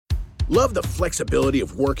Love the flexibility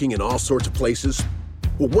of working in all sorts of places?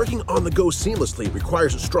 Well, working on the go seamlessly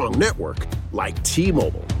requires a strong network like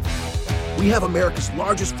T-Mobile. We have America's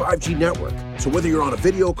largest 5G network, so whether you're on a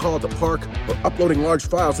video call at the park or uploading large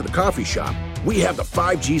files at a coffee shop, we have the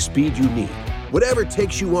 5G speed you need. Whatever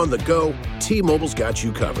takes you on the go, T-Mobile's got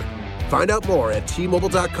you covered. Find out more at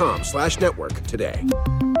T-Mobile.com/network today.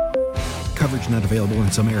 Coverage not available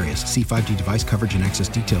in some areas. See 5G device coverage and access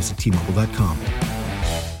details at T-Mobile.com.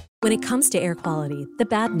 When it comes to air quality, the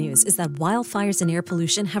bad news is that wildfires and air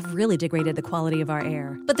pollution have really degraded the quality of our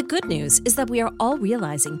air. But the good news is that we are all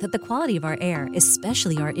realizing that the quality of our air,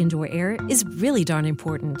 especially our indoor air, is really darn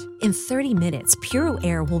important. In 30 minutes, Puro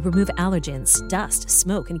Air will remove allergens, dust,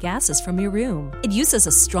 smoke, and gases from your room. It uses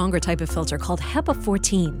a stronger type of filter called HEPA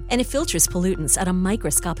 14, and it filters pollutants at a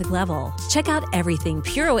microscopic level. Check out everything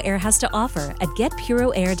Puro Air has to offer at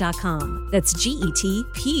getpuroair.com. That's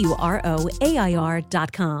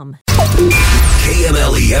GETPUROAIR.com.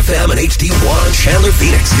 KMLE FM and HD1 Chandler,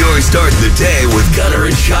 Phoenix. You're starting the day with Gunner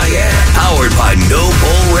and Cheyenne. Powered by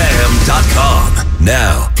NobleRam.com.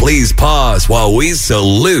 Now, please pause while we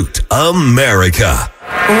salute America.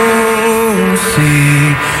 Oh,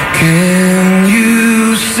 see, can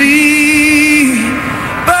you see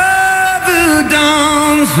by the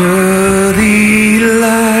dawn's early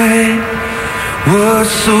light what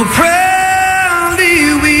so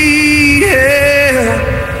proudly we hailed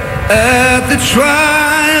at the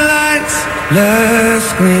twilight's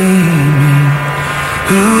last gleaming,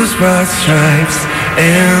 whose broad stripes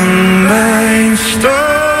and mine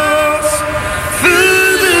stars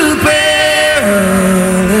through the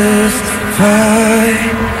perilous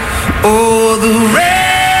fight. Oh, the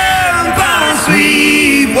ramparts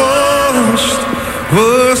we watched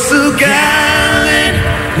were so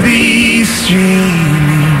gallantly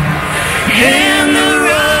streaming, and the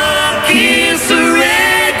rockets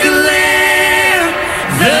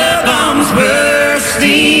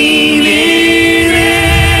bursting in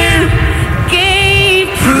and gave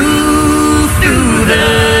proof through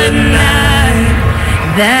the night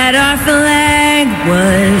that our flag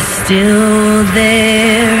was still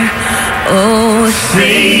there. Oh,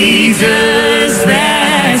 say does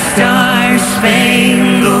that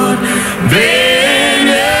star-spangled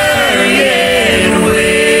banner yet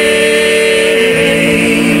wave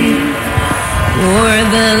o'er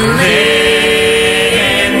the land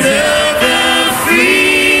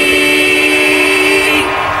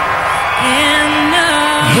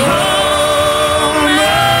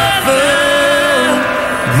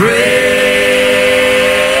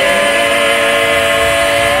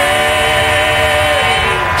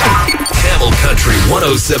Country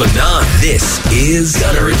 107.9. This is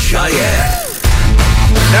Gunner and Cheyenne.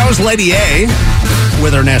 That was Lady A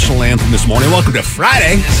with our national anthem this morning. Welcome to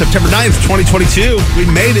Friday, September 9th, 2022. We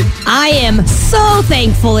made it. I am so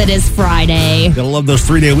thankful it is Friday. Gotta love those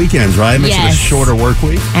 3-day weekends, right? Makes it a shorter work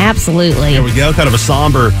week. Absolutely. Here we go. Kind of a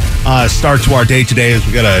somber start to our day today as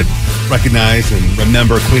we gotta recognize and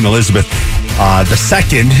remember Queen Elizabeth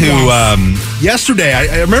II, who yesterday,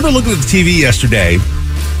 I remember looking at the TV yesterday,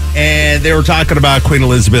 and they were talking about Queen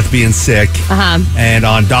Elizabeth being sick and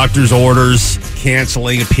on doctor's orders,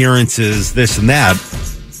 canceling appearances, this and that.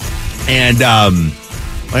 And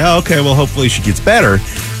like, oh, okay, well, hopefully she gets better.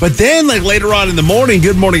 But then, like later on in the morning,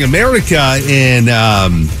 Good Morning America, and I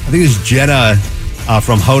think it was Jenna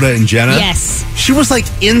from Hoda and Jenna. Yes. She was like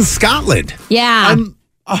in Scotland. Yeah.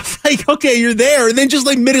 I was like, okay, you're there. And then just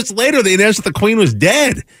like minutes later, they announced that the Queen was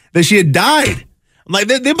dead, that she had died. I'm like,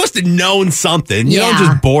 they must have known something. You don't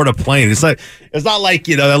just board a plane. It's not like,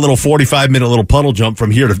 you know, that little 45-minute little puddle jump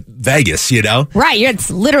from here to Vegas, you know? Right.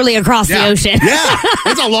 It's literally across the ocean. Yeah.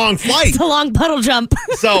 It's a long flight. It's a long puddle jump.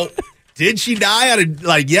 So did she die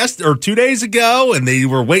like 2 days ago and they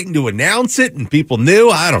were waiting to announce it and people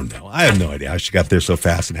knew? I don't know. I have no idea how she got there so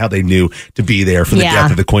fast and how they knew to be there for the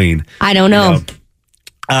death of the Queen. I don't know. You know?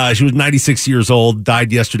 She was 96 years old,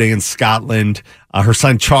 died yesterday in Scotland. Her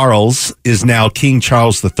son Charles is now King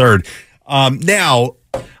Charles III. Now,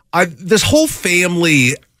 this whole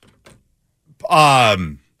family, what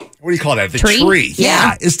do you call that? The tree.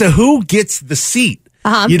 Yeah. As to who gets the seat.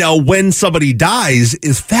 You know, when somebody dies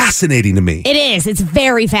is fascinating to me. It is. It's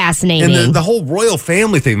very fascinating. And the whole royal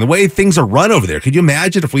family thing, the way things are run over there. Could you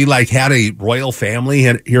imagine if we like had a royal family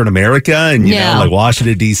here in America and, you know, like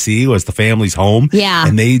Washington, D.C. was the family's home? Yeah.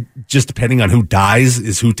 And they just depending on who dies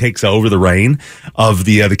is who takes over the reign of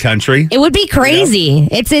the country. It would be crazy. You know?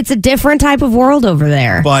 It's a different type of world over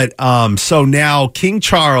there. But so now King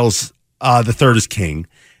Charles III is king.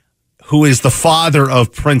 who is the father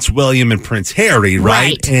of Prince William and Prince Harry,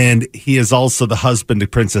 right? And he is also the husband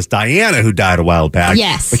of Princess Diana, who died a while back.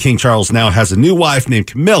 Yes. But King Charles now has a new wife named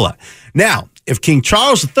Camilla. Now, if King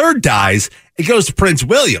Charles III dies, it goes to Prince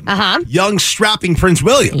William. Young, strapping Prince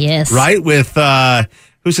William. Yes. Right? With,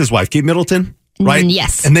 who's his wife? Kate Middleton? Right?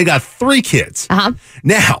 Yes. And they got 3 kids.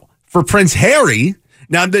 Now, for Prince Harry...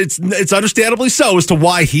 Now, it's understandably so as to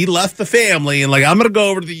why he left the family and like, I'm going to go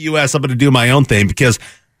over to the U.S., I'm going to do my own thing because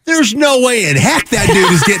there's no way in heck that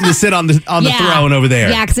dude is getting to sit on the throne over there.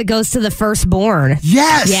 Yeah, because it goes to the firstborn.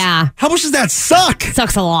 Yes. Yeah. How much does that suck? It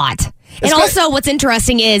sucks a lot. And also what's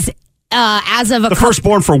interesting is as of the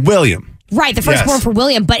firstborn for William. Right, the firstborn for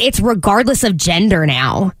William, but it's regardless of gender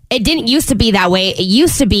now. It didn't used to be that way. It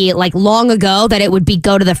used to be like long ago that it would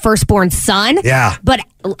go to the firstborn son. Yeah. But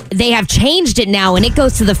they have changed it now, and it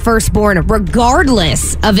goes to the firstborn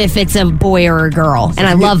regardless of if it's a boy or a girl. And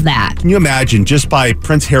I love that. Can you imagine just by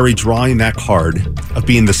Prince Harry drawing that card of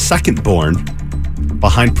being the secondborn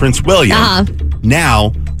behind Prince William,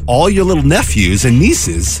 now all your little nephews and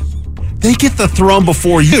nieces, they get the throne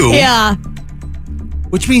before you. Yeah.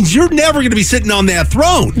 Which means you're never going to be sitting on that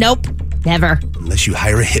throne. Nope. Never. Unless you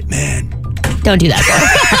hire a hitman. Don't do that,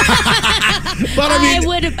 though. But I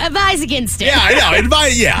would advise against it. Yeah, I know.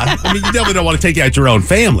 I mean, you definitely don't want to take out your own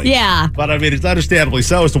family. Yeah. But I mean, it's understandably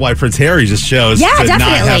so as to why Prince Harry just chose to definitely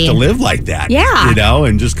not have to live like that. Yeah. You know,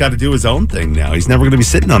 and just got to do his own thing now. He's never going to be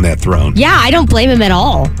sitting on that throne. Yeah, I don't blame him at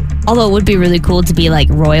all. Although it would be really cool to be like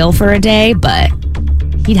royal for a day, but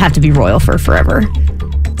he'd have to be royal for forever.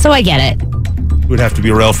 So I get it. Would have to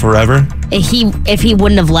be royal forever? If he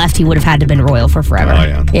wouldn't have left, he would have had to been royal for forever. Oh,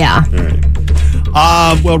 yeah. Yeah.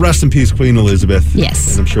 All right. Well, rest in peace, Queen Elizabeth.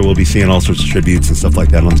 Yes. And I'm sure we'll be seeing all sorts of tributes and stuff like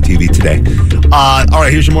that on the TV today. All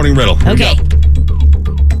right, here's your morning riddle. Here okay.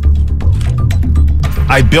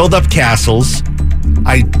 I build up castles.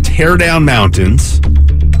 I tear down mountains.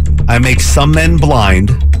 I make some men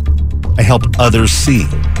blind. I help others see.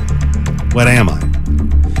 What am I?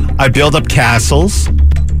 I build up castles.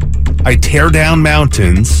 I tear down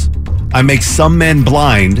mountains. I make some men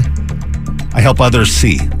blind. I help others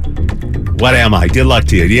see. What am I? Good luck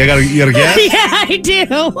to you. You got a guess? Yeah, I do.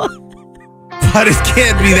 But it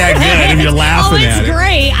can't be that good if you're laughing at it. It's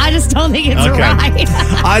great. I just don't think it's right.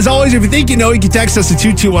 As always, if you think you know, you can text us at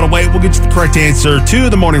 22108. We'll get you the correct answer to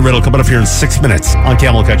the morning riddle coming up here in 6 minutes on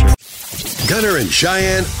Camel Country. Gunner and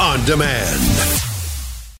Cheyenne on demand.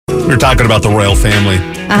 We were talking about the royal family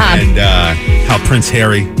and how Prince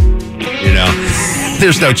Harry, you know,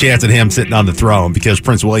 there's no chance of him sitting on the throne because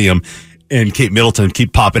Prince William and Kate Middleton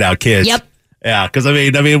keep popping out kids. Yep. Yeah, because I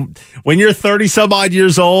mean, when you're 30 some odd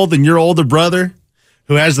years old and your older brother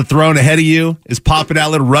who has the throne ahead of you is popping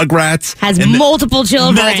out little rugrats, has multiple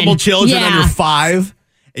children, under 5,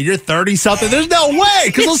 and you're 30 something, there's no way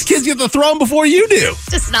because those kids get the throne before you do.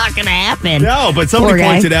 It's just not going to happen. No, but somebody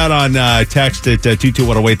pointed out on text at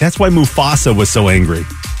 22108. That's why Mufasa was so angry.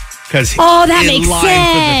 Because that makes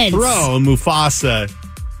sense. For the throne, Mufasa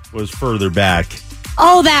was further back.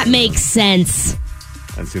 Oh, that makes sense.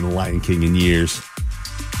 I haven't seen The Lion King in years.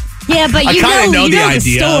 Yeah, but you know the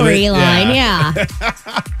storyline. Yeah.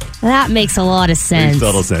 That makes a lot of sense. Makes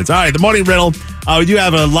total sense. All right, the morning riddle. We do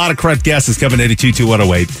have a lot of correct guesses coming in at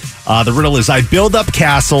 22108. The riddle is, I build up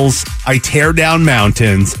castles, I tear down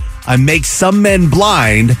mountains, I make some men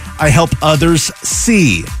blind, I help others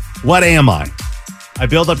see. What am I? I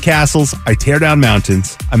build up castles, I tear down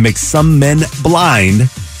mountains, I make some men blind,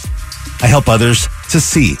 I help others to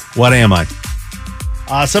see. What am I?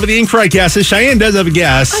 Some of the incorrect guesses. Cheyenne does have a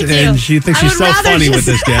guess, and she thinks she's so funny with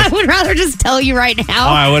this guess. I would rather just tell you right now.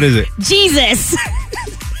 All right, what is it? Jesus.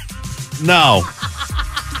 No.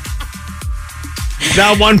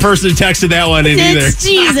 Not one person texted that one in either. It's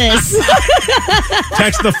Jesus.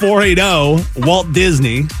 Text the 480, Walt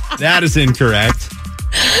Disney. That is incorrect.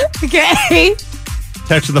 Okay.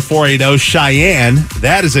 Text the 480, Cheyenne.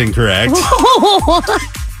 That is incorrect.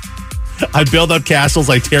 I build up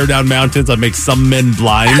castles, I tear down mountains, I make some men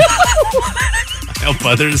blind. I help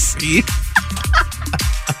others see.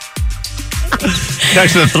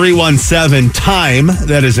 Text the 317, time.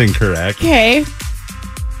 That is incorrect. Okay.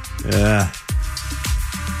 Yeah.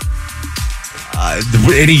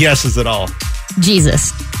 Any guesses at all?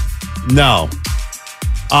 Jesus. No.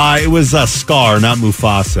 It was Scar, not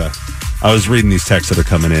Mufasa. I was reading these texts that are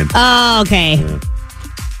coming in. Oh, okay. Yeah.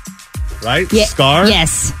 Right? Yeah. Scar?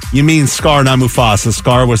 Yes. You mean Scar, not Mufasa.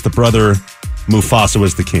 Scar was the brother. Mufasa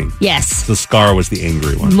was the king. Yes. So Scar was the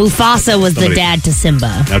angry one. Mufasa was the dad to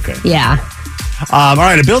Simba. Okay. Yeah. All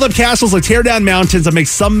right. I build up castles. I tear down mountains. I make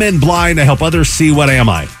some men blind. I help others see. What am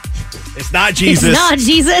I? It's not Jesus. It's not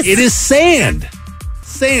Jesus. It is sand.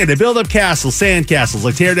 sand. They build up castles, sand castles.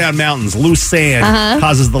 Like tear down mountains. Loose sand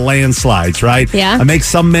causes the landslides, right? Yeah. I make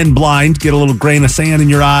some men blind. Get a little grain of sand in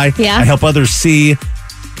your eye. Yeah. I help others see.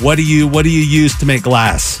 What do you use to make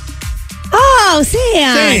glass? Oh,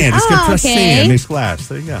 sand. Sand. It's compressed okay. sand. Makes glass.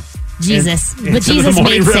 There you go. Jesus. And But to the Jesus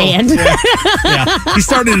morning made riddle. sand. Yeah. He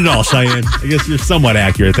started it all, Cheyenne. I guess you're somewhat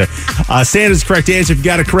accurate there. Sand is the correct answer. If you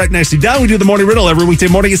got it correct, nicely done. We do the morning riddle every weekday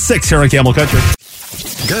morning at 6 here on Camel Country.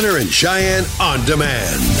 Gunner and Cheyenne on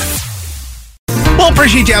demand. Well,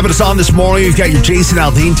 appreciate you having us on this morning. We've got your Jason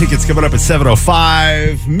Aldean tickets coming up at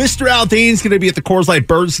 7:05. Mr. Aldean's going to be at the Coors Light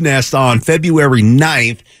Bird's Nest on February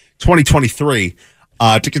 9th, 2023.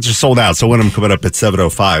 Tickets are sold out, so win them coming up at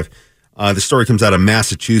 7:05. The story comes out of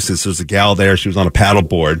Massachusetts. There's a gal there. She was on a paddle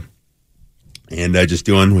board and just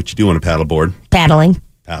doing what you do on a paddle board. Paddling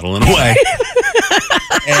Away.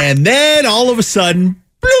 And then all of a sudden,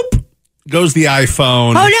 bloop, goes the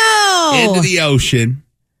iPhone Oh, no. into the ocean.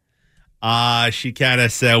 She kind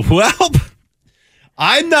of said, well,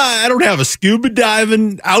 I don't have a scuba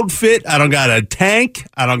diving outfit. I don't got a tank.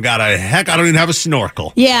 I don't even have a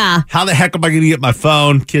snorkel. Yeah. How the heck am I going to get my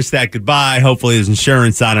phone? Kiss that goodbye. Hopefully there's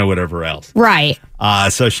insurance on it, whatever else. Right.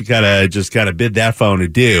 So she kind of bid that phone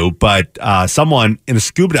adieu. But someone in a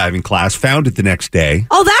scuba diving class found it the next day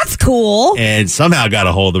Oh, that's cool. and somehow got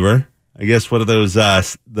a hold of her. I guess one of those,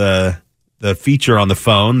 the feature on the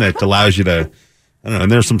phone that allows you to, I don't know,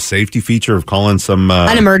 and there's some safety feature of calling some.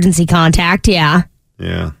 An emergency contact, yeah.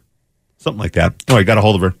 Yeah. Something like that. Anyway, got a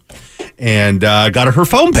hold of her and got her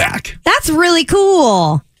phone back. That's really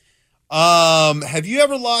cool. Have you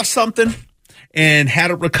ever lost something and had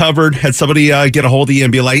it recovered? Had somebody get a hold of you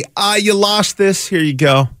and be like, you lost this. Here you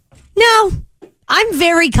go. No, I'm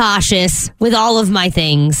very cautious with all of my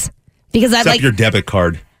things because I Except like. your debit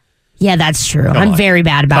card. Yeah, that's true. Come I'm on. very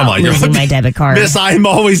bad about you're losing my debit card. Miss, I'm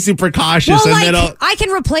always super cautious. Well, and like, I can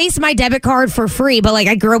replace my debit card for free, but like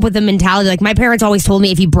I grew up with the mentality, like my parents always told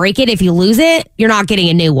me if you break it, if you lose it, you're not getting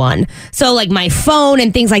a new one. So like my phone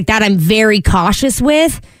and things like that, I'm very cautious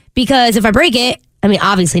with because if I break it, I mean,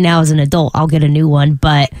 obviously now as an adult, I'll get a new one,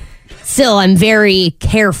 but still I'm very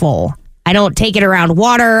careful. I don't take it around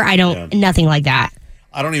water. Nothing like that.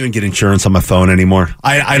 I don't even get insurance on my phone anymore.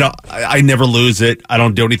 I never lose it. I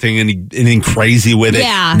don't do anything crazy with it.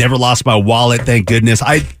 Yeah. Never lost my wallet, thank goodness.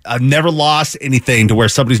 I've never lost anything to where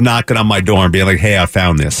somebody's knocking on my door and being like, hey, I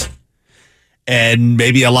found this. And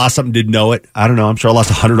maybe I lost something, didn't know it. I don't know. I'm sure I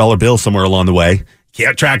lost a $100 bill somewhere along the way.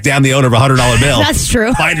 Can't track down the owner of a $100 bill. That's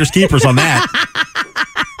true. Finders keepers on that.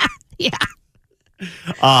 Yeah.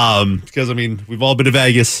 Because I mean, we've all been to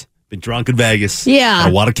Vegas, been drunk in Vegas. Yeah. Got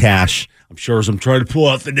a lot of cash. I'm sure as I'm trying to pull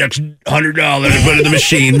out the next $100 and put it in the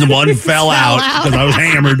machine, the one fell out because I was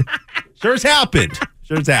hammered. Sure it's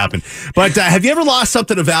happened. But have you ever lost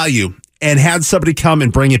something of value and had somebody come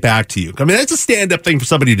and bring it back to you? I mean, that's a stand-up thing for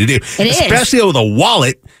somebody to do. It is. Especially with a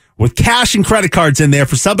wallet with cash and credit cards in there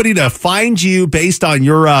for somebody to find you based on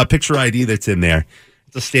your picture ID that's in there.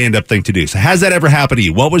 It's a stand-up thing to do. So has that ever happened to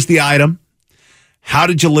you? What was the item? How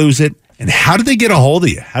did you lose it? And how did they get a hold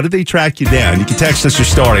of you? How did they track you down? You can text us your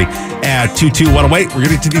story at 22108. We're going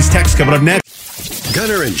to get to these texts coming up next.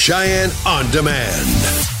 Gunner and Cheyenne on demand.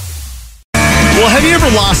 Well, have you ever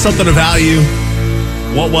lost something of value?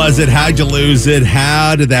 What was it? How'd you lose it?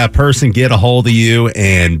 How did that person get a hold of you?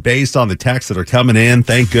 And based on the texts that are coming in,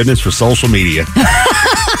 thank goodness for social media.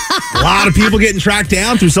 A lot of people getting tracked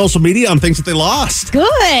down through social media on things that they lost. Good.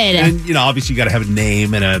 And, obviously you got to have a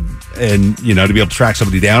name and to be able to track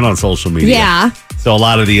somebody down on social media. Yeah. So a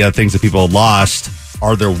lot of the things that people lost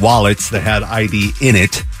are their wallets that had ID in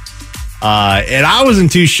it. And I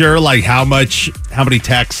wasn't too sure like how many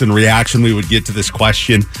texts and reaction we would get to this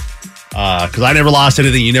question. Because I never lost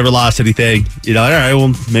anything. You never lost anything. All right,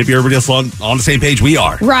 well, maybe everybody else on the same page we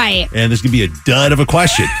are. Right. And this could be a dud of a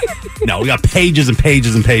question. No, we got pages and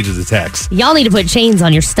pages and pages of text. Y'all need to put chains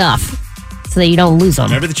on your stuff so that you don't lose them.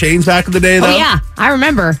 Remember the chains back in the day, though? Oh, yeah. I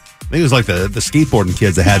remember. I think it was like the skateboarding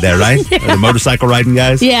kids that had that, right? Yeah. Or the motorcycle riding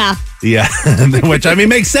guys? Yeah. Yeah. Which, I mean,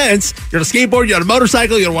 makes sense. You're on a skateboard, you're on a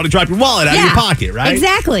motorcycle, you don't want to drop your wallet out of your pocket, right?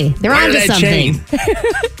 Exactly. They're Wear onto that something. chain.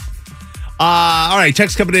 All right,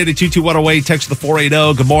 text coming in at 22108, text to the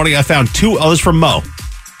 480. Good morning. I found two. Oh, this is from Mo.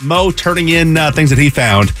 Mo turning in things that he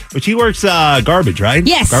found, which he works garbage, right?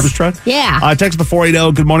 Yes. Garbage truck? Yeah. Text to the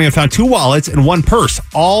 480. Good morning. I found two wallets and one purse,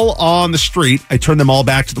 all on the street. I turned them all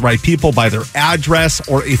back to the right people by their address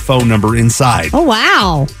or a phone number inside. Oh,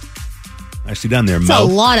 wow. Nicely done there, That's Mo. a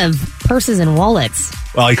lot of purses and wallets.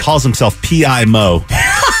 Well, he calls himself P.I. Mo.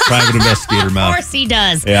 Private investigator mode. Of course he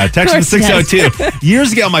does. Yeah, text to 602.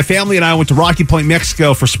 Years ago, my family and I went to Rocky Point,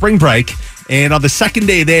 Mexico for spring break. And on the second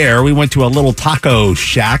day there, we went to a little taco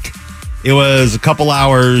shack. It was a couple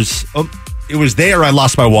hours. It was there I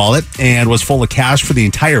lost my wallet and was full of cash for the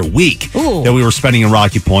entire week that we were spending in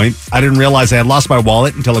Rocky Point. I didn't realize I had lost my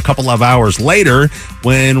wallet until a couple of hours later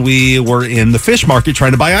when we were in the fish market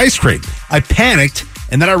trying to buy ice cream. I panicked,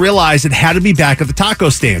 and then I realized it had to be back at the taco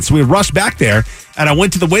stand. So we rushed back there, and I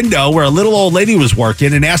went to the window where a little old lady was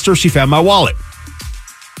working and asked her if she found my wallet.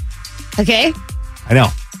 Okay. I know.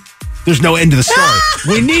 There's no end to the story.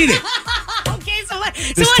 We need it. Okay, so what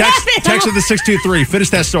Text happened? to the 623. Finish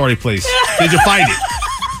that story, please. Did you find it?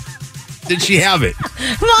 Did she have it?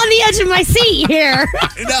 I'm on the edge of my seat here.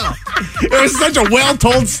 I know. It was such a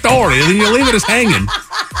well-told story, and then you leave it as hanging.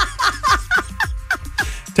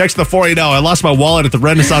 Text the 480. I lost my wallet at the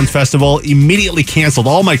Renaissance Festival, immediately canceled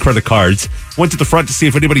all my credit cards, went to the front to see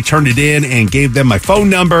if anybody turned it in, and gave them my phone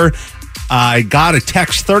number. I got a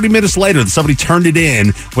text 30 minutes later that somebody turned it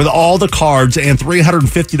in with all the cards and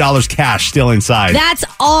 $350 cash still inside. That's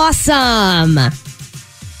awesome.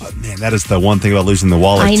 But man, that is the one thing about losing the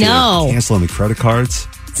wallet. I too. know. Canceling the credit cards.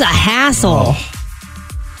 It's a hassle.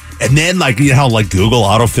 And then, like, you know how, like, Google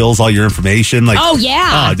autofills all your information? Like, Oh,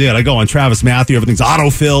 yeah. Oh, dude, I go on Travis Matthew. Everything's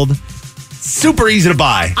autofilled. Super easy to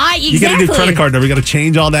buy. You get a new Exactly. credit card number. You got to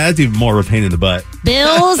change all that. It's even more of a pain in the butt.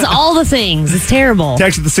 Bills, all the things. It's terrible.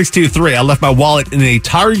 Text at the 623. I left my wallet in a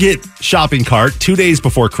Target shopping cart 2 days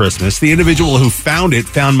before Christmas. The individual who found it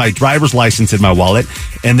found my driver's license in my wallet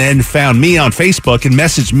and then found me on Facebook and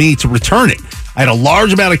messaged me to return it. I had a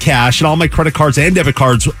large amount of cash and all my credit cards and debit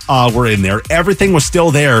cards were in there. Everything was still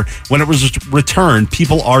there when it was returned.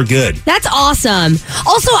 People are good. That's awesome.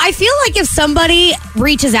 Also, I feel like if somebody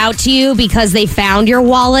reaches out to you because they found your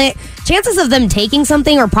wallet, chances of them taking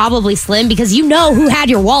something are probably slim because you know who had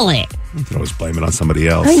your wallet. You can always blame it on somebody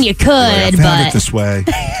else. I mean, you could, I found but it this way.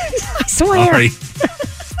 I swear. Sorry.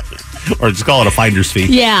 Or just call it a finder's fee.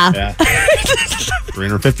 Yeah.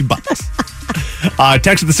 $350.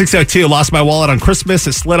 Text at the 602. Lost my wallet on Christmas.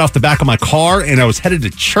 It slid off the back of my car, and I was headed to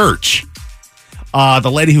church.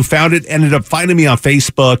 The lady who found it ended up finding me on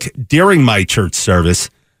Facebook during my church service.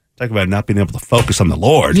 Talk about not being able to focus on the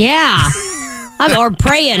Lord. Yeah. Or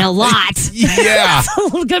praying a lot. Yeah.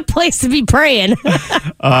 It's a good place to be praying.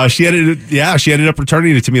 She ended up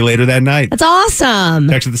returning it to me later that night. That's awesome.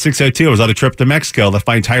 Text at the 602. I was on a trip to Mexico. Left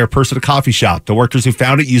my entire purse at a coffee shop. The workers who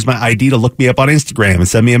found it used my ID to look me up on Instagram and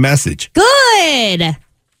send me a message. Good.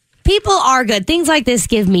 People are good. Things like this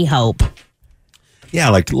give me hope. Yeah,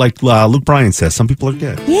 like Luke Bryan says, some people are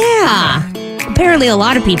good. Yeah. Apparently a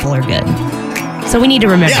lot of people are good. So we need to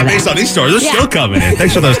remember Yeah, that. based on these stories, they're still coming in.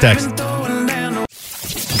 Thanks for those texts.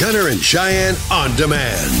 Gunner and Cheyenne on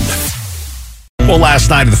demand. Well, last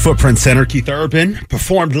night at the Footprint Center, Keith Urban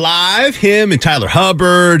performed live. Him and Tyler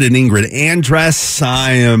Hubbard and Ingrid Andress.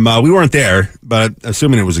 We weren't there, but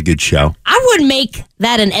assuming it was a good show. I would make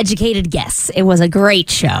that an educated guess. It was a great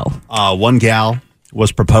show. One gal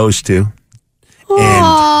was proposed to, and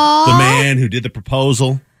the man who did the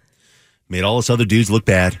proposal made all us other dudes look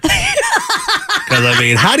bad. Because I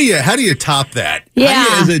mean, how do you top that? Yeah.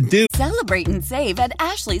 How do you, as a dude? Celebrate and save at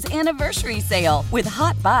Ashley's Anniversary Sale. With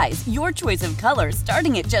Hot Buys, your choice of colors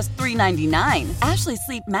starting at just $3.99. Ashley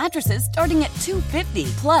Sleep mattresses starting at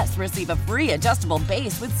 $2.50. Plus, receive a free adjustable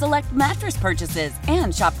base with select mattress purchases.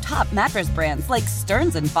 And shop top mattress brands like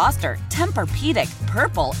Stearns & Foster, Tempur-Pedic,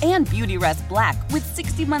 Purple, and Beautyrest Black with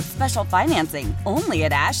 60-month special financing. Only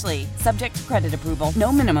at Ashley. Subject to credit approval.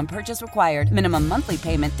 No minimum purchase required. Minimum monthly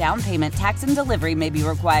payment, down payment, tax, and delivery may be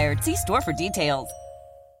required. See store for details.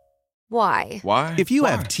 Why? If you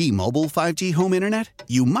have T-Mobile 5G home internet,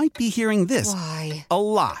 you might be hearing this Why? a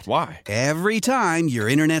lot. Why? Every time your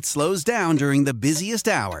internet slows down during the busiest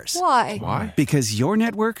hours. Why? Because your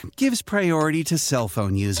network gives priority to cell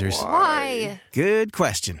phone users. Why? Good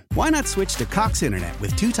question. Why not switch to Cox Internet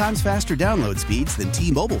with 2 times faster download speeds than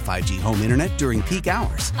T-Mobile 5G home internet during peak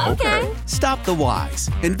hours? Okay. Stop the whys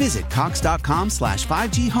and visit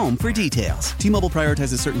cox.com/5G home for details. T-Mobile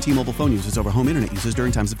prioritizes certain T-Mobile phone users over home internet users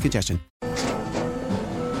during times of congestion.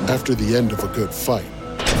 After the end of a good fight,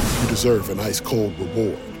 you deserve an ice-cold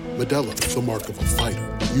reward. Modelo is the mark of a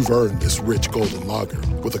fighter. You've earned this rich golden lager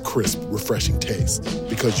with a crisp, refreshing taste.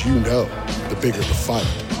 Because you know, the bigger the fight,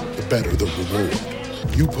 the better the reward.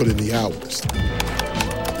 You put in the hours,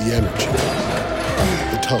 the energy,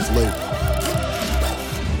 the tough labor.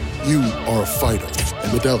 You are a fighter,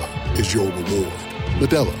 and Modelo is your reward.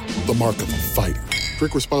 Modelo, the mark of a fighter.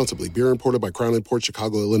 Drink responsibly. Beer imported by Crown Imports,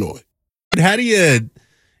 Chicago, Illinois. How do you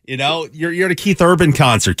You know, you're at a Keith Urban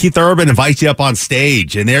concert. Keith Urban invites you up on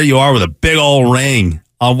stage, and there you are with a big old ring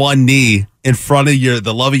on one knee in front of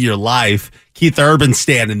the love of your life. Keith Urban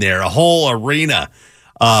standing there, a whole arena,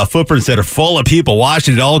 footprints that are full of people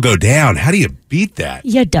watching it all go down. How do you beat that?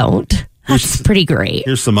 You don't. That's pretty great.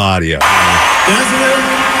 Here's some audio. Desiree,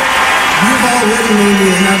 you've already made me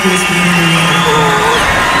the happiest man in the world.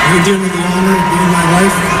 You did me the honor of being my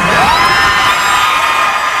wife.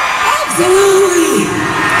 Absolutely.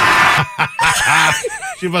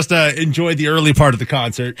 She must have enjoyed the early part of the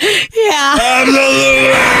concert. Yeah.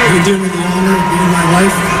 Absolutely. You did me the honor of being my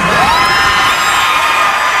wife.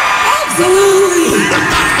 Absolutely.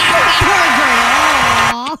 Poor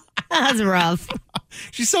girl. That was rough.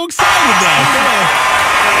 She's so excited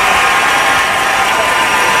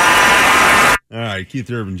though. All right, Keith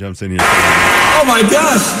Urban jumps in here. Oh my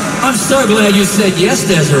gosh! I'm so glad you said yes,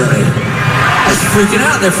 Desiree. I was freaking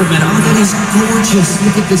out there for a minute. Oh, that is gorgeous.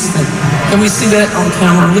 Look at this thing. Can we see that on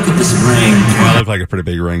camera? Look at this ring. Well, it looked like a pretty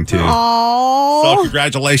big ring, too. Oh. So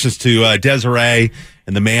congratulations to Desiree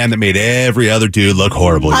and the man that made every other dude look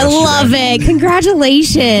horrible I yesterday. love it.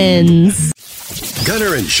 Congratulations.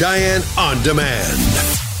 Gunner and Cheyenne on demand.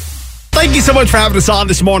 Thank you so much for having us on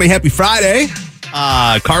this morning. Happy Friday.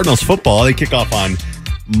 Cardinals football, they kick off on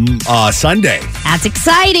Sunday. That's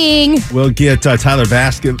exciting. We'll get Tyler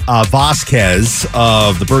Vasquez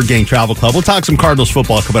of the Bird Gang Travel Club. We'll talk some Cardinals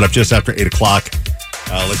football coming up just after 8 o'clock.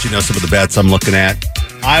 I'll let you know some of the bets I'm looking at.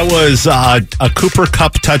 I was a Cooper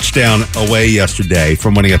Kupp touchdown away yesterday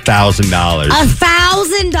from winning $1,000.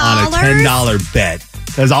 $1,000? On a $10 bet.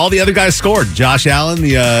 Because all the other guys scored. Josh Allen,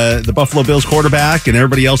 the Buffalo Bills quarterback, and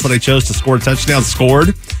everybody else that I chose to score touchdowns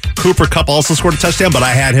scored. Cooper Kupp also scored a touchdown, but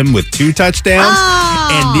I had him with 2 touchdowns. Oh.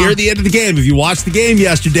 And near the end of the game, if you watched the game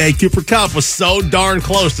yesterday, Cooper Kupp was so darn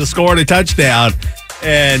close to scoring a touchdown.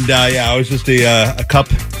 And, I was just a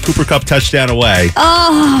Cooper Kupp touchdown away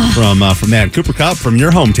from that. Cooper Kupp from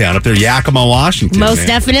your hometown up there, Yakima, Washington. Most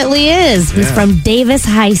definitely is. He's from Davis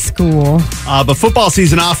High School. But football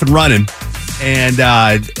season off and running. And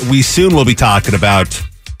we soon will be talking about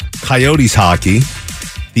Coyotes hockey.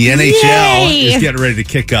 The NHL is getting ready to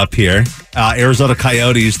kick up here. Arizona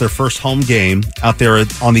Coyotes, their first home game out there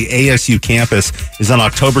on the ASU campus is on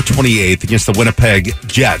October 28th against the Winnipeg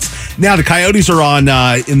Jets. Now, the Coyotes are on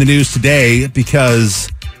in the news today because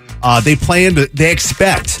they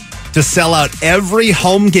expect to sell out every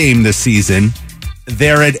home game this season.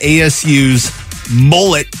 They're at ASU's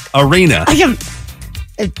Mullet Arena.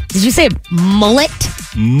 Did you say mullet?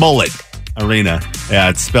 Mullet Arena. Yeah,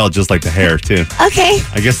 it's spelled just like the hair, too. Okay.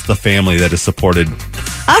 I guess it's the family that has supported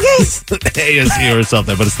ASU or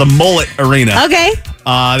something, but it's the Mullet Arena. Okay.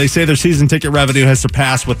 They say their season ticket revenue has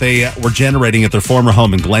surpassed what they were generating at their former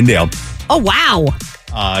home in Glendale. Oh, wow.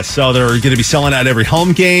 So they're going to be selling out every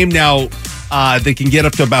home game. Now, they can get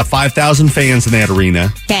up to about 5,000 fans in that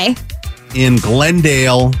arena. Okay. In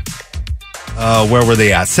Glendale, where were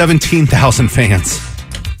they at? 17,000 fans.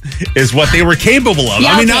 Is what they were capable of.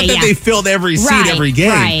 Yeah, I mean, not that they filled every seat every game.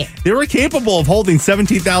 Right. They were capable of holding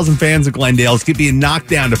 17,000 fans at Glendale. It's being knocked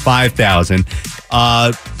down to 5,000.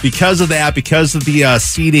 Because of that, because of the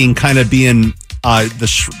seating kind of being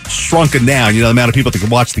shrunken down, the amount of people that can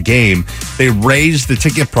watch the game, they raised the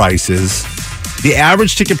ticket prices. The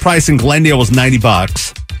average ticket price in Glendale was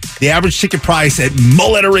 $90. The average ticket price at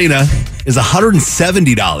Mullet Arena is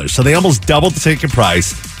 $170. So they almost doubled the ticket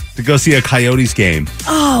price to go see a Coyotes game.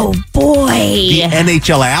 Oh, boy. The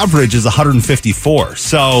NHL average is $154.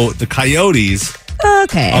 So the Coyotes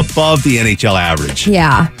above the NHL average.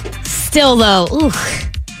 Yeah. Still, though,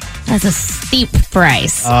 that's a steep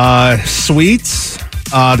price. Suites.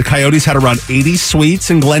 The Coyotes had around 80 suites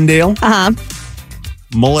in Glendale. Uh-huh.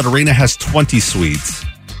 Mullet Arena has 20 suites.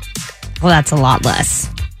 Well, that's a lot less.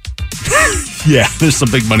 Yeah, there's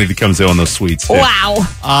some big money that comes in on those suites, too. Wow.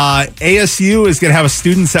 ASU is going to have a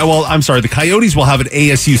student the Coyotes will have an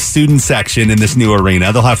ASU student section in this new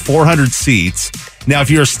arena. They'll have 400 seats. Now,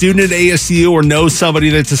 if you're a student at ASU or know somebody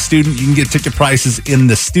that's a student, you can get ticket prices in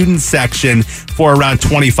the student section for around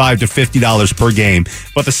 $25 to $50 per game.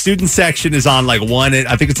 But the student section is on I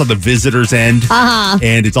think it's on the visitors end. Uh-huh.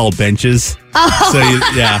 And it's all benches. Oh.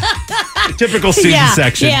 So, typical student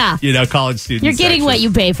section. Yeah. College student You're getting section. what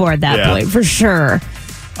you pay for at that point, for sure.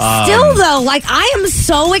 Still, though, I am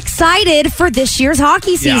so excited for this year's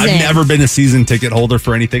hockey season. Yeah, I've never been a season ticket holder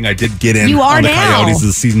for anything. I did get in You are on the now. Coyotes as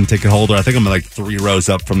a season ticket holder. I think I'm 3 rows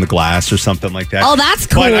up from the glass or something like that. Oh, that's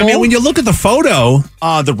cool. But, I mean, when you look at the photo,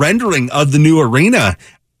 the rendering of the new arena,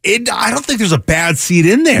 I don't think there's a bad seat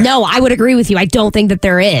in there. No, I would agree with you. I don't think that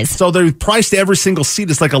there is. So they're priced every single seat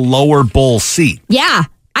is like a lower bowl seat. Yeah.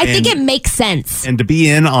 I think it makes sense. And to be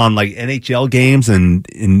in on like NHL games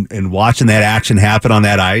and watching that action happen on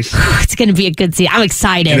that ice. It's going to be a good season. I'm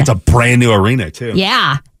excited. And it's a brand new arena too.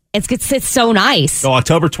 Yeah. It's so nice. So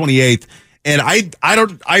October 28th. And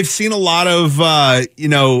I've seen a lot of,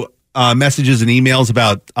 messages and emails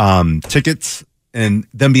about tickets and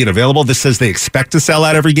them being available. This says they expect to sell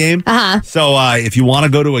out every game. So if you want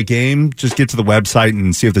to go to a game, just get to the website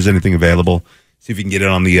and see if there's anything available. See if you can get it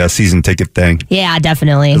on the season ticket thing. Yeah,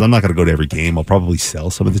 definitely. Because I'm not going to go to every game. I'll probably sell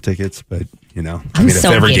some of the tickets, but if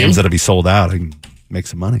so every giddy. game's going to be sold out, I can make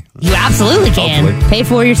some money. You absolutely can. Hopefully. Pay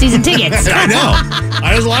for your season tickets. I know.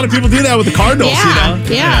 There's a lot of people do that with the Cardinals,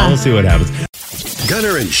 Yeah. We'll see what happens.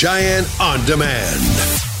 Gunner and Cheyenne on demand.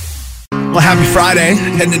 Well, happy Friday.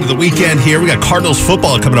 Heading into the weekend here. We got Cardinals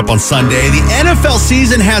football coming up on Sunday. The NFL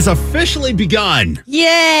season has officially begun.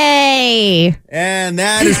 Yay! And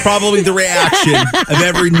that is probably the reaction of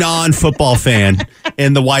every non-football fan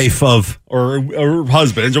and the wife of, or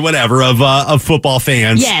husbands or whatever, of football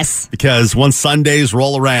fans. Yes. Because once Sundays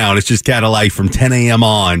roll around, it's just kind of like from 10 a.m.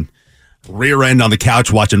 on, rear end on the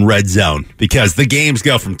couch watching Red Zone. Because the games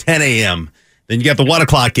go from 10 a.m., then you got the 1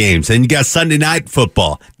 o'clock games, then you got Sunday night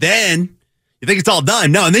football. Then you think it's all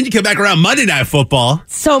done. No, and then you come back around Monday Night Football.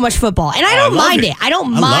 So much football. And I don't mind it. I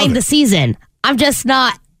don't mind the season. I'm just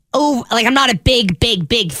not, I'm not a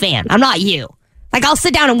big fan. I'm not you. Like, I'll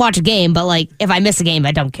sit down and watch a game, but, like, if I miss a game,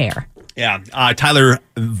 I don't care. Yeah. Tyler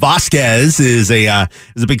Vasquez is a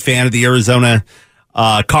big fan of the Arizona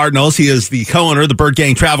Cardinals. He is the co-owner of the Bird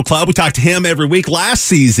Gang Travel Club. We talked to him every week last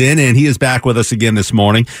season, and he is back with us again this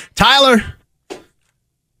morning. Tyler.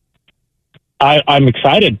 I'm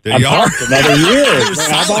excited. I'm are. pumped. Another year.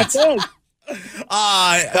 How about this?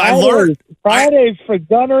 I learned Fridays for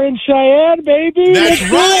Gunner and Cheyenne, baby. That's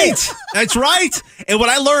right. That's right. And what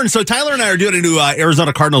I learned, so Tyler and I are doing a new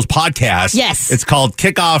Arizona Cardinals podcast. Yes. It's called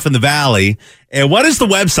Kickoff in the Valley. And what is the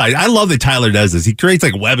website? I love that Tyler does this. He creates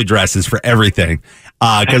like web addresses for everything.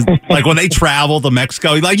 Because like when they travel to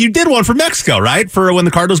Mexico, like you did one for Mexico, right? For when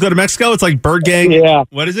the Cardinals go to Mexico, it's like Bird Gang. Yeah.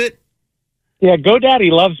 What is it? Yeah,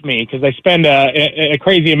 GoDaddy loves me because I spend a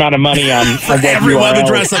crazy amount of money on every web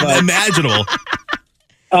address imaginable.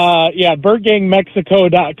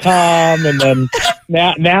 birdgangmexico.com, and then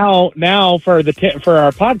now for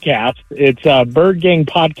our podcast, it's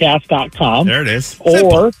birdgangpodcast.com. There it is.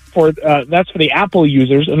 Or that's for the Apple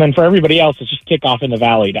users, and then for everybody else, it's just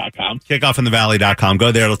kickoffinthevalley.com. Kickoffinthevalley.com.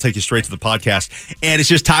 Go there; it'll take you straight to the podcast. And it's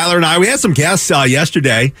just Tyler and I. We had some guests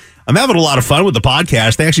yesterday. I'm having a lot of fun with the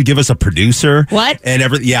podcast. They actually give us a producer. What? And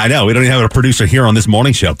yeah, I know. We don't even have a producer here on this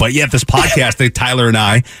morning show. But yet this podcast that Tyler and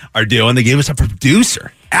I are doing, they gave us a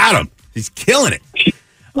producer. Adam. He's killing it.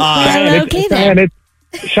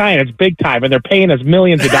 Cheyenne, it's big time, and they're paying us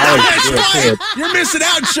millions of dollars. To do it. You're missing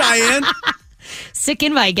out, Cheyenne. Sick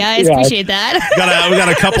invite, guys. Yeah. Appreciate that. We got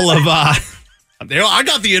a couple of... I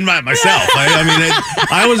got the invite myself.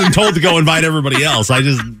 I wasn't told to go invite everybody else.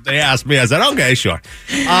 They asked me. I said, okay, sure.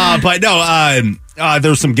 But no, there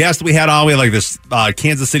were some guests we had on. We had like this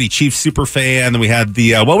Kansas City Chiefs super fan. Then we had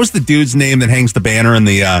the what was the dude's name that hangs the banner in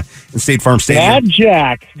the in State Farm Stadium? Mad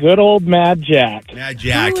Jack, good old Mad Jack. Mad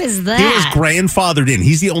Jack. Who is that? He was grandfathered in.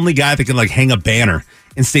 He's the only guy that can like hang a banner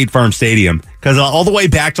in State Farm Stadium because all the way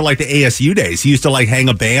back to like the ASU days, he used to like hang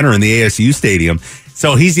a banner in the ASU stadium.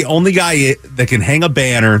 So he's the only guy that can hang a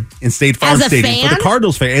banner in State Farm Stadium for the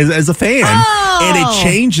Cardinals fan as a fan, and it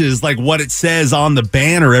changes like what it says on the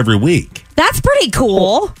banner every week. That's pretty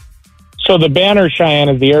cool. So the banner, Cheyenne,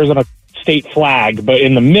 is the Arizona state flag, but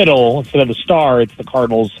in the middle, instead of the star, it's the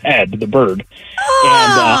Cardinals' head, the bird.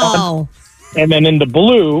 Oh. And then in the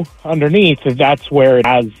blue underneath, that's where it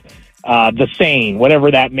has the saying, whatever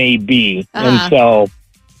that may be. And so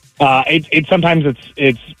it sometimes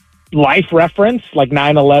it's life reference, like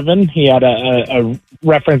 9/11. He had a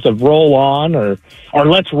reference of roll on or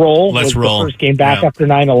let's roll. Let's was roll. The first game back after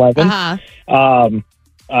 9/11.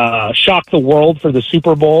 Shock the world for the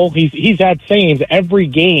Super Bowl. He's had sayings every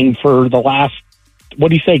game for the last, what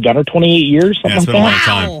do you say, Gunner, 28 years? Yeah, it's been like a long that?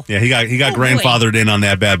 time. Yeah, he got grandfathered in on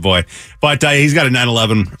that bad boy. But he's got a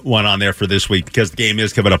 9/11 one on there for this week because the game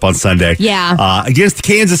is coming up on Sunday. Yeah. Against the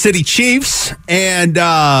Kansas City Chiefs. And,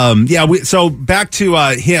 so back to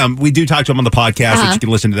him. We do talk to him on the podcast, which you can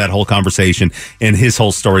listen to that whole conversation and his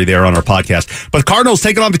whole story there on our podcast. But the Cardinals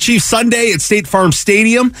taking on the Chiefs Sunday at State Farm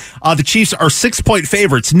Stadium. The Chiefs are 6-point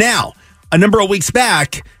favorites. Now, a number of weeks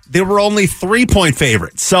back, they were only 3-point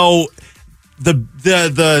favorites. So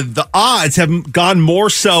the odds have gone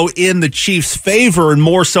more so in the Chiefs' favor and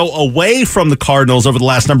more so away from the Cardinals over the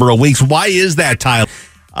last number of weeks. Why is that, Tyler?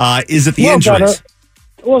 Is it the injuries?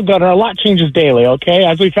 Well, Gunnar, a lot changes daily, okay?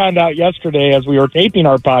 As we found out yesterday as we were taping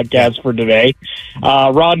our podcast for today,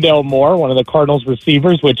 Rondell Moore, one of the Cardinals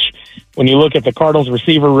receivers, which when you look at the Cardinals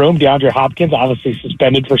receiver room, DeAndre Hopkins, obviously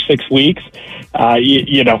suspended for 6 weeks.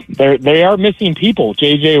 They are missing people.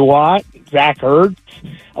 J.J. Watt, Zach Ertz,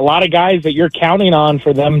 a lot of guys that you're counting on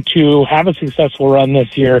for them to have a successful run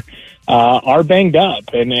this year are banged up.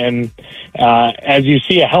 And as you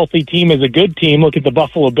see, a healthy team is a good team. Look at the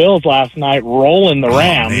Buffalo Bills last night rolling the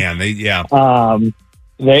Rams. Man, They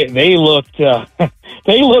looked.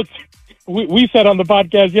 They looked. We said on the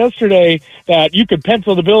podcast yesterday that you could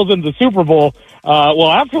pencil the Bills in the Super Bowl. Well,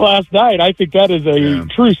 after last night, I think that is a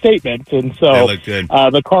true statement. And so they look good.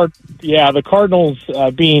 The Cardinals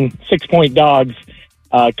being 6-point dogs,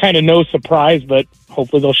 kind of no surprise, but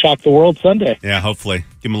hopefully they'll shock the world Sunday. Yeah, hopefully.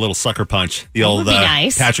 Give them a little sucker punch. The old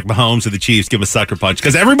nice. Patrick Mahomes of the Chiefs, give him a sucker punch.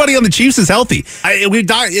 Because everybody on the Chiefs is healthy. I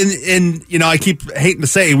keep hating to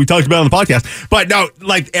say, we talked about it on the podcast, but no,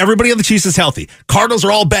 like everybody on the Chiefs is healthy. Cardinals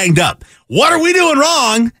are all banged up. What are we doing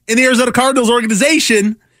wrong in the Arizona Cardinals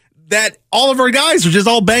organization that all of our guys are just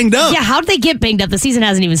all banged up? Yeah, how did they get banged up? The season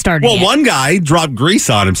hasn't even started Well, yet. one guy dropped grease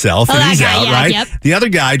on himself, and he's out, right? Yep. The other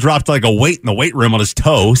guy dropped like a weight in the weight room on his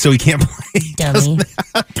toe, so he can't play. Dummy.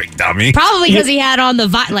 Big dummy. Probably because he had on the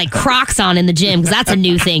Crocs on in the gym, because that's a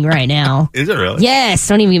new thing right now. Is it really? Yes,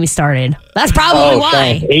 don't even get me started. That's probably why.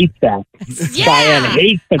 Cheyenne hates that. Cheyenne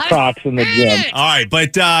hates the Crocs in the gym. All right,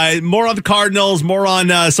 but more on the Cardinals, more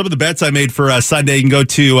on some of the bets I made for Sunday. You can go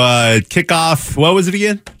to Kickoff. What was it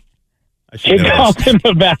again?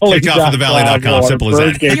 Kickoffinthe.valley.com. Simple as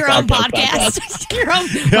that. Your own podcast.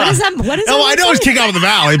 What is that? No, I know it's Kickoff in the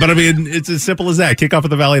Valley, but I mean, it's as simple as that.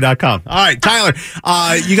 Kickoffinthe.valley.com. All right, Tyler,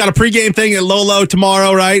 you got a pregame thing at Lola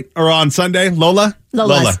tomorrow, right? Or on Sunday? Lola?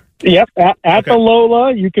 Yep, at the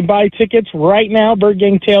Lola. You can buy tickets right now,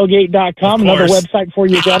 birdgangtailgate.com. Another website for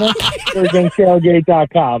you, Gunner,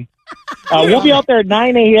 birdgangtailgate.com. We'll be out there at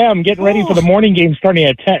 9 a.m. getting ready for the morning game starting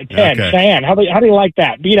at 10. Okay. Cheyenne, how do you like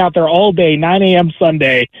that? Being out there all day, 9 a.m.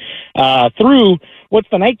 Sunday, through, what's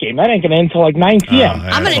the night game? That ain't going to end until like 9 p.m.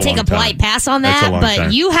 I'm going to take a polite pass on That's a that, long but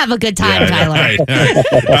time. you have a good time, Tyler. All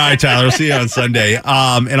right, Tyler, we'll see you on Sunday.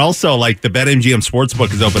 And also, like, the BetMGM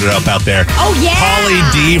Sportsbook is opening up out there. Oh, yeah. Pauly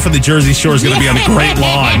D from the Jersey Shore is going to be on a great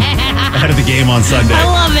lawn ahead of the game on Sunday. I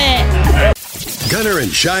love it. Gunner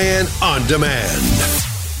and Cheyenne on demand.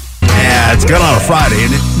 Yeah, it's good on a Friday,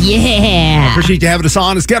 isn't it? Yeah. Appreciate you having us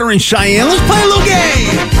on. It's Gunner and Cheyenne. Let's play a little game.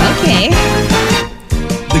 Okay.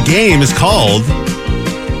 The game is called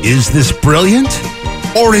Is This Brilliant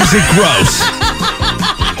or Is It Gross? All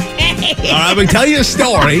right, I'm going to tell you a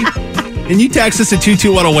story, and you text us at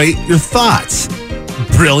 22108 your thoughts.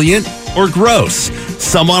 Brilliant or gross?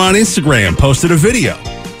 Someone on Instagram posted a video.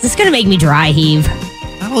 Is this going to make me dry heave?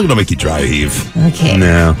 I don't think it'll make you dry heave. Okay.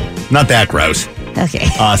 No, not that gross. Okay.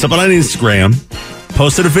 Someone on Instagram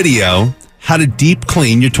posted a video how to deep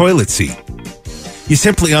clean your toilet seat. You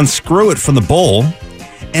simply unscrew it from the bowl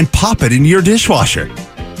and pop it into your dishwasher.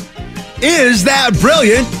 Is that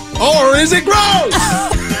brilliant or is it gross?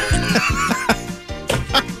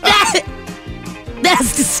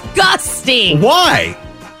 That's disgusting. Why?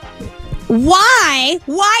 Why?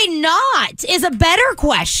 Why not? Is a better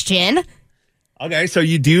question. Okay, so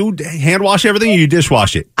you do hand wash everything or you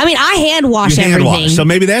dishwash it? I mean, I hand wash You hand everything. wash, so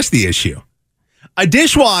maybe that's the issue. A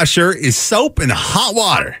dishwasher is soap and hot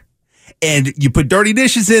water. And you put dirty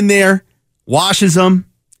dishes in there, washes them.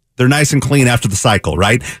 They're nice and clean after the cycle,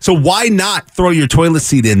 right? So why not throw your toilet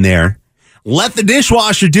seat in there, let the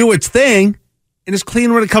dishwasher do its thing, and it's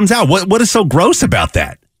clean when it comes out? What is so gross about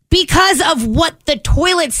that? Because of what the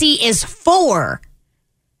toilet seat is for.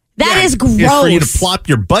 That is gross. It's for you to plop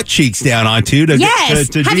your butt cheeks down onto to, yes.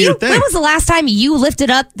 to do Have your you? thing. When was the last time you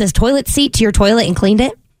lifted up this toilet seat to your toilet and cleaned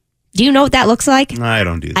it? Do you know what that looks like? I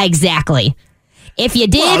don't do that. Exactly. If you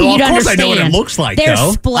did, Well, you'd of course understand. I know what it looks like, There's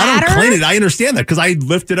though. splatter. I don't clean it. I understand that because I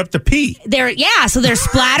lift it up to pee. So there's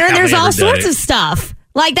splatter and there's Haven't all ever done sorts it. of stuff.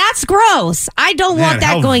 Like, that's gross. I don't Man, want that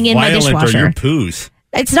how going in my violent dishwasher. are your poos?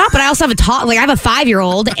 It's not, but I also have I have a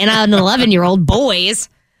 5-year-old and an 11-year-old boys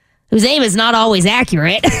whose aim is not always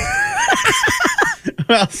accurate.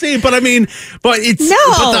 Well, see, but I mean, but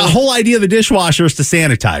the whole idea of the dishwasher is to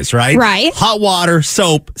sanitize, right? Right. Hot water,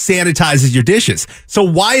 soap sanitizes your dishes. So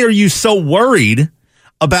why are you so worried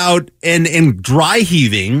about and dry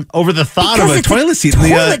heaving over the thought Because of a it's toilet seat?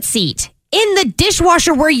 Toilet seat in the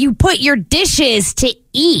dishwasher where you put your dishes to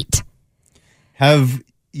eat.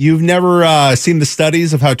 You've never seen the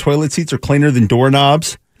studies of how toilet seats are cleaner than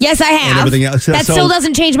doorknobs? Yes, I have. And everything else. That So- still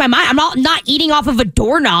doesn't change my mind. I'm not eating off of a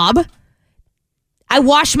doorknob. I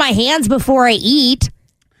wash my hands before I eat.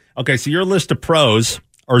 Okay, so your list of pros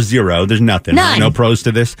are zero. There's nothing. None. No pros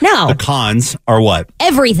to this? No. The cons are what?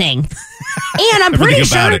 Everything. And I'm pretty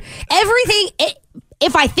sure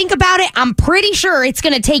if I think about it, I'm pretty sure it's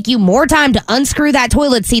going to take you more time to unscrew that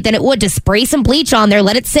toilet seat than it would to spray some bleach on there,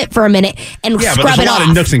 let it sit for a minute, and Yeah, but scrub there's it a lot off.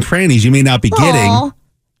 of nooks and crannies you may not be getting. Aw.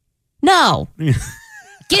 No.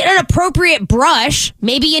 Get an appropriate brush.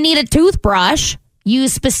 Maybe you need a toothbrush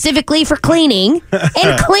used specifically for cleaning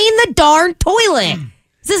and clean the darn toilet.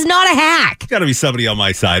 This is not a hack. Got to be somebody on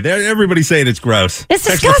my side. Everybody's saying it's gross. It's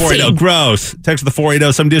Text disgusting. The 480, gross. Text the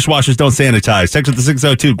 480, some dishwashers don't sanitize. Text the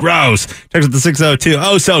 602, gross. Text the 602,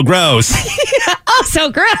 oh, so gross. Oh,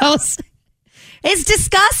 so gross. It's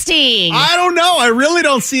disgusting. I don't know. I really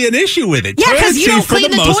don't see an issue with it. Yeah, because Toilet you don't seats, for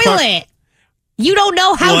clean the most part- toilet. You don't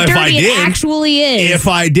know how Well, if I dirty it did- actually is. If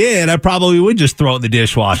I did, I probably would just throw it in the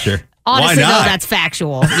dishwasher. Honestly, Why though, not? that's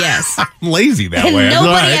factual. Yes. I'm lazy that And way. nobody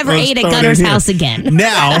All right, ever let's ate at throw it in Gunner's here. house again.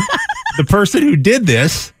 Now, the person who did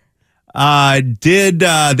this,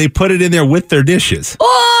 they put it in there with their dishes.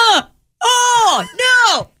 Oh,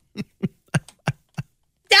 no.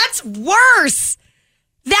 That's worse.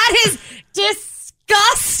 That is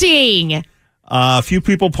disgusting. A few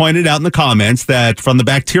people pointed out in the comments that from the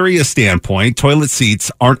bacteria standpoint, toilet seats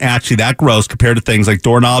aren't actually that gross compared to things like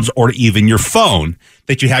doorknobs or even your phone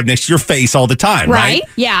that you have next to your face all the time, right?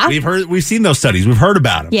 Yeah. We've seen those studies. We've heard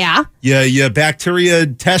about them. Yeah. You bacteria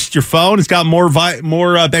test your phone. It's got more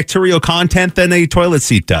bacterial content than a toilet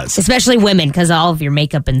seat does. Especially women because of all of your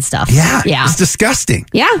makeup and stuff. Yeah. Yeah. It's disgusting.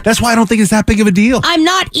 Yeah. That's why I don't think it's that big of a deal. I'm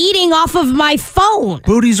not eating off of my phone.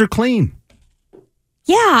 Booties are clean.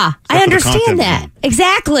 Yeah, I for the understand content that. room.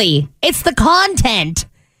 Exactly. It's the content.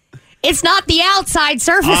 It's not the outside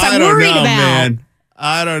surface I I'm don't worried know, about. man.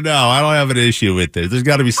 I don't know. I don't have an issue with this. There's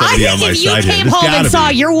got to be I somebody on think my if you side here. came There's home gotta and saw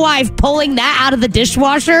be. your wife pulling that out of the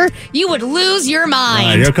dishwasher, you would lose your All right,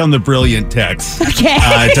 mind. here come the brilliant texts. Okay.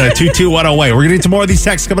 It's 22108. We're going to get to more of these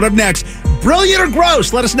texts coming up next. Brilliant or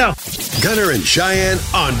gross? Let us know. Gunner and Cheyenne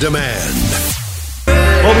on demand.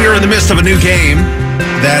 Well, we are in the midst of a new game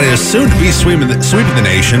that is soon to be sweeping the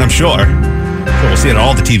nation, I'm sure. We'll see it on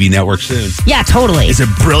all the TV networks soon. Yeah, totally. Is it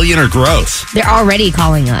brilliant or gross? They're already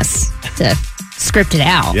calling us to script it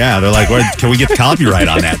out. Yeah, they're like, can we get the copyright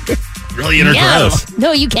on that? Brilliant or No. gross?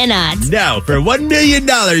 No, you cannot. No, for $1 million,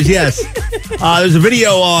 yes. There's a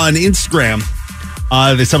video on Instagram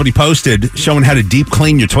that somebody posted showing how to deep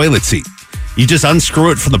clean your toilet seat. You just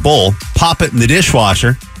unscrew it from the bowl, pop it in the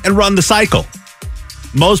dishwasher, and run the cycle.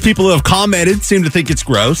 Most people who have commented seem to think it's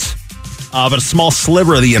gross, but a small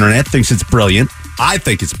sliver of the internet thinks it's brilliant. I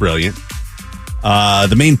think it's brilliant.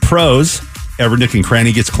 The main pros, every nook and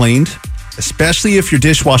cranny gets cleaned, especially if your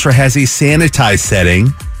dishwasher has a sanitized setting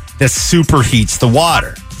that superheats the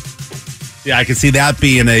water. Yeah, I can see that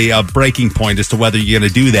being a breaking point as to whether you're going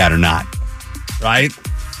to do that or not, right?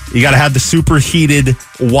 You got to have the superheated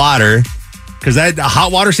water because that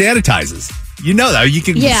hot water sanitizes. You know that. You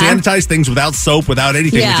can sanitize things without soap, without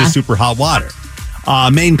anything, with just super hot water.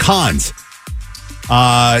 Main cons.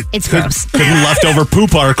 It's gross. Couldn't leftover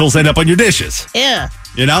poop particles end up on your dishes. Ew.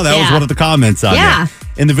 You know, that was one of the comments on there.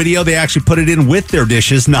 In the video, they actually put it in with their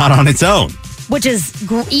dishes, not on its own. Which is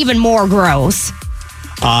even more gross.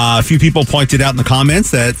 A few people pointed out in the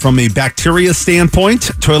comments that from a bacteria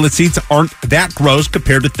standpoint, toilet seats aren't that gross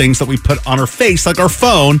compared to things that we put on our face, like our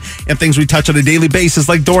phone, and things we touch on a daily basis,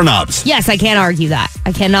 like doorknobs. Yes, I can't argue that.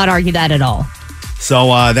 I cannot argue that at all. So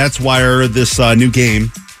that's why this new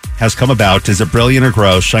game has come about. Is it brilliant or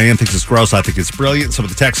gross? Cheyenne thinks it's gross. I think it's brilliant. Some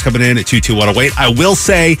of the texts coming in at 22108. I will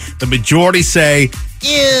say the majority say,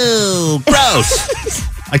 ew, gross.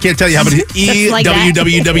 I can't tell you how many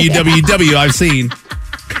EWWWWW I've seen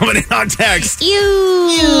coming in on text.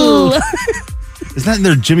 Ew. Is that in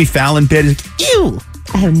their Jimmy Fallon bit? Ew.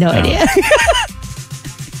 I have no idea.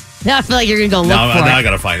 Now I feel like you're going to go look for it. Now I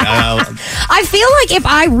got to find it. I feel like if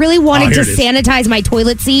I really wanted to sanitize my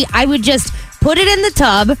toilet seat, I would just put it in the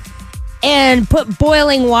tub and put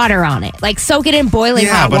boiling water on it. Like soak it in boiling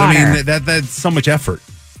hot water. Yeah, but I mean, that's so much effort.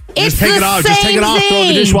 It's just take it off. Just take it off. Throw it in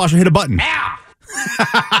the dishwasher. Hit a button.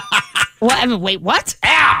 What? I mean, wait, what?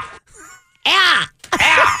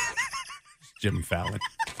 Jimmy Fallon.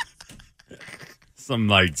 Some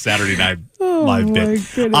like Saturday night live bit.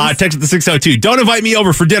 Text at the 602. Don't invite me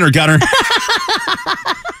over for dinner, Gunner.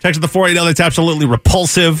 Text at the 480. That's absolutely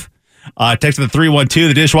repulsive. Text at the 312.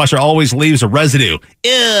 The dishwasher always leaves a residue.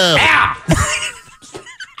 Ew.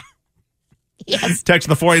 Yes. Text at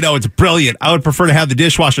the 480. It's brilliant. I would prefer to have the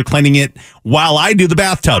dishwasher cleaning it while I do the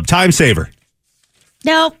bathtub. Time saver.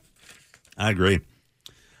 Nope. I agree.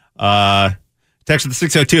 Text the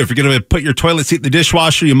 602. If you're going to put your toilet seat in the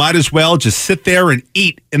dishwasher, you might as well just sit there and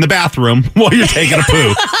eat in the bathroom while you're taking a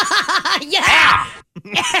poo. Yeah.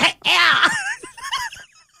 Yeah.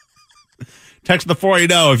 Text the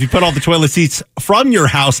 480. If you put all the toilet seats from your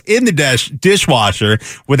house in the dishwasher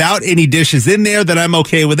without any dishes in there, then I'm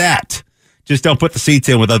okay with that. Just don't put the seats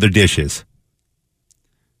in with other dishes.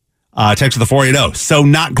 Text the 480. So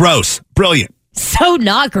not gross. Brilliant. So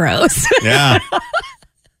not gross. Yeah.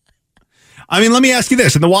 I mean, let me ask you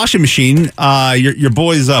this. In the washing machine, your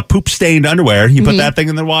boy's poop-stained underwear, you put that thing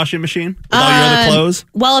in the washing machine with all your other clothes?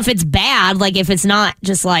 Well, if it's bad, like if it's not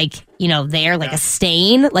just like, there, like a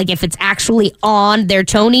stain, like if it's actually on their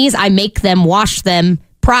chonies, I make them wash them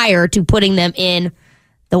prior to putting them in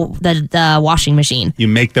the washing machine. You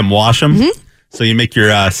make them wash them? Mm-hmm. So you make your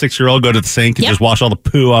 6-year-old go to the sink and just wash all the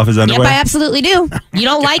poo off his underwear? Yep, I absolutely do. You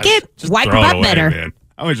don't like it? Just wipe your butt better. Man.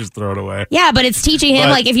 I would just throw it away. Yeah, but it's teaching him,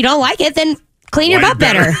 like, if you don't like it, then clean your butt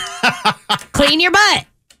better. Clean your butt.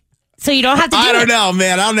 So you don't have to do it. I don't know,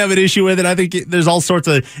 man. I don't have an issue with it. I think there's all sorts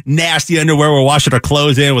of nasty underwear. We're washing our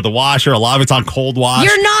clothes in with the washer. A lot of it's on cold wash.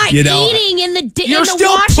 You're not eating in the washing You're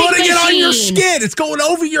still putting machine. it on your skin. It's going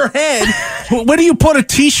over your head. When do you put a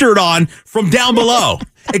T-shirt on from down below?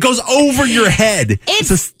 It goes over your head.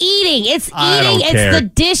 It's eating. It's I don't eating. care. It's the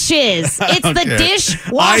dishes. It's the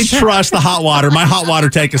dishwasher. I trust the hot water. My hot water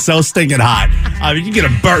tank is so stinking hot. I mean, you get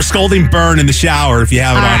a scalding burn in the shower if you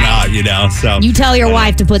have it on hot, So you tell your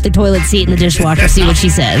wife to put the toilet seat in the dishwasher. See what she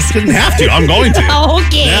says. Didn't have to. I'm going to.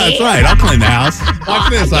 Okay. Yeah, that's right. I'll clean the house.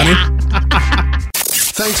 Watch this, honey.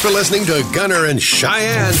 Thanks for listening to Gunner and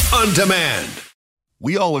Cheyenne on Demand.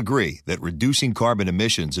 We all agree that reducing carbon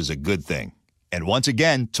emissions is a good thing. And once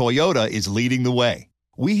again, Toyota is leading the way.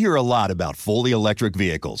 We hear a lot about fully electric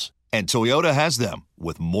vehicles, and Toyota has them,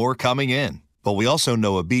 with more coming in. But we also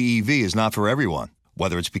know a BEV is not for everyone,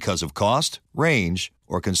 whether it's because of cost, range,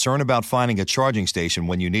 or concern about finding a charging station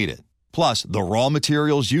when you need it. Plus, the raw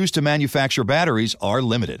materials used to manufacture batteries are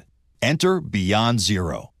limited. Enter Beyond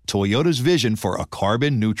Zero, Toyota's vision for a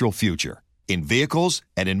carbon-neutral future. In vehicles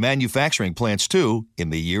and in manufacturing plants, too, in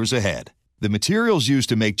the years ahead. The materials used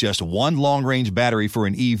to make just one long-range battery for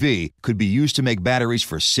an EV could be used to make batteries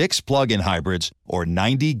for 6 plug-in hybrids or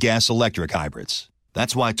 90 gas-electric hybrids.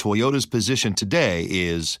 That's why Toyota's position today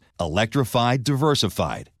is electrified,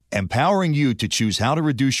 diversified, empowering you to choose how to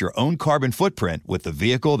reduce your own carbon footprint with the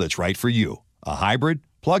vehicle that's right for you, a hybrid,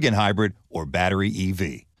 plug-in hybrid, or battery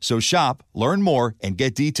EV. So shop, learn more, and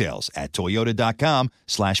get details at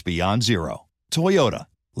toyota.com/beyond zero. Toyota,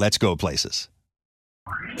 let's go places.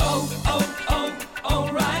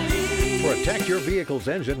 Protect your vehicle's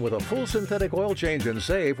engine with a full synthetic oil change and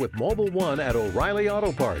save with Mobil 1 at O'Reilly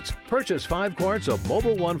Auto Parts. Purchase 5 quarts of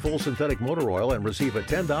Mobil 1 full synthetic motor oil and receive a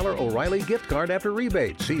 $10 O'Reilly gift card after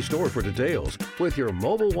rebate. See store for details. With your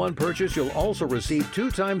Mobil 1 purchase, you'll also receive 2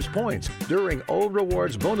 times points during O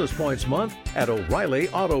Rewards Bonus Points Month at O'Reilly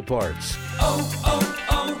Auto Parts.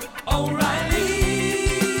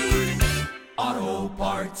 O'Reilly Auto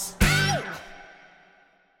Parts.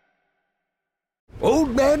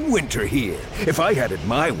 Old Man Winter here. If I had it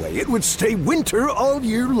my way, it would stay winter all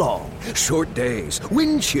year long. Short days,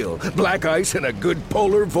 wind chill, black ice, and a good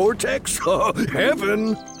polar vortex. Oh,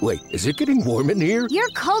 heaven. Wait, is it getting warm in here? Your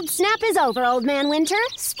cold snap is over, Old Man Winter.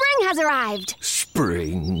 Spring has arrived.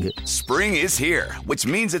 Spring. Spring is here, which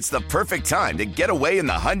means it's the perfect time to get away in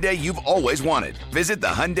the Hyundai you've always wanted. Visit the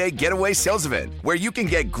Hyundai Getaway Sales Event, where you can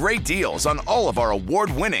get great deals on all of our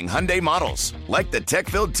award-winning Hyundai models, like the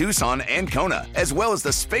tech-filled Tucson and Kona, as well as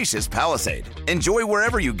the spacious Palisade. Enjoy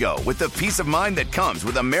wherever you go with the peace of mind that comes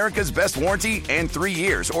with America's best warranty and 3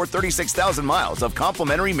 years or 36,000 miles of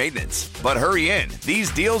complimentary maintenance. But hurry in,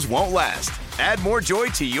 these deals won't last. Add more joy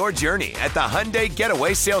to your journey at the Hyundai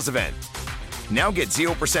Getaway Sales Event. Now get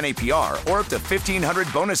 0% APR or up to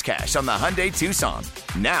 $1,500 bonus cash on the Hyundai Tucson.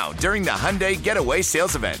 Now during the Hyundai Getaway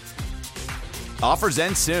Sales Event. Offers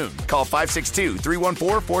end soon. Call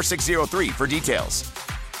 562-314-4603 for details.